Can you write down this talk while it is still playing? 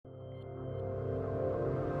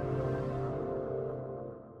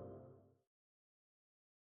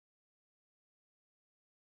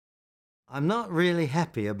I'm not really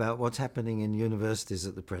happy about what's happening in universities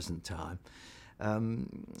at the present time.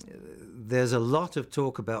 There's a lot of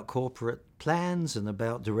talk about corporate plans and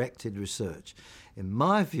about directed research. In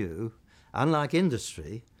my view, unlike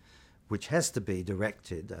industry, which has to be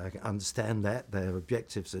directed, I understand that their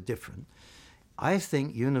objectives are different, I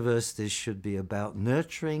think universities should be about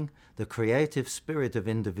nurturing the creative spirit of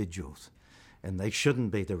individuals, and they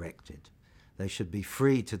shouldn't be directed. They should be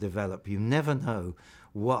free to develop. You never know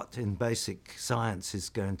what in basic science is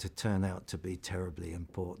going to turn out to be terribly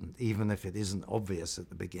important, even if it isn't obvious at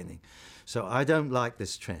the beginning. So I don't like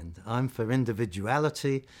this trend. I'm for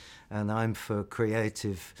individuality, and I'm for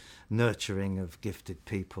creative nurturing of gifted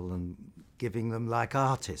people and giving them, like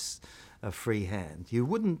artists, a free hand. You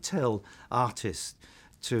wouldn't tell artists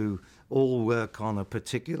to all work on a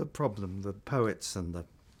particular problem, the poets and the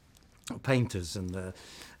painters and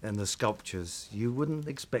the sculptures. You wouldn't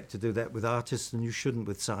expect to do that with artists, and you shouldn't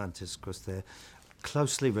with scientists, because they're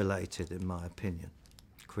closely related, in my opinion.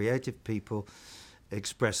 Creative people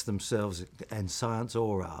express themselves in science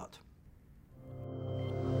or art.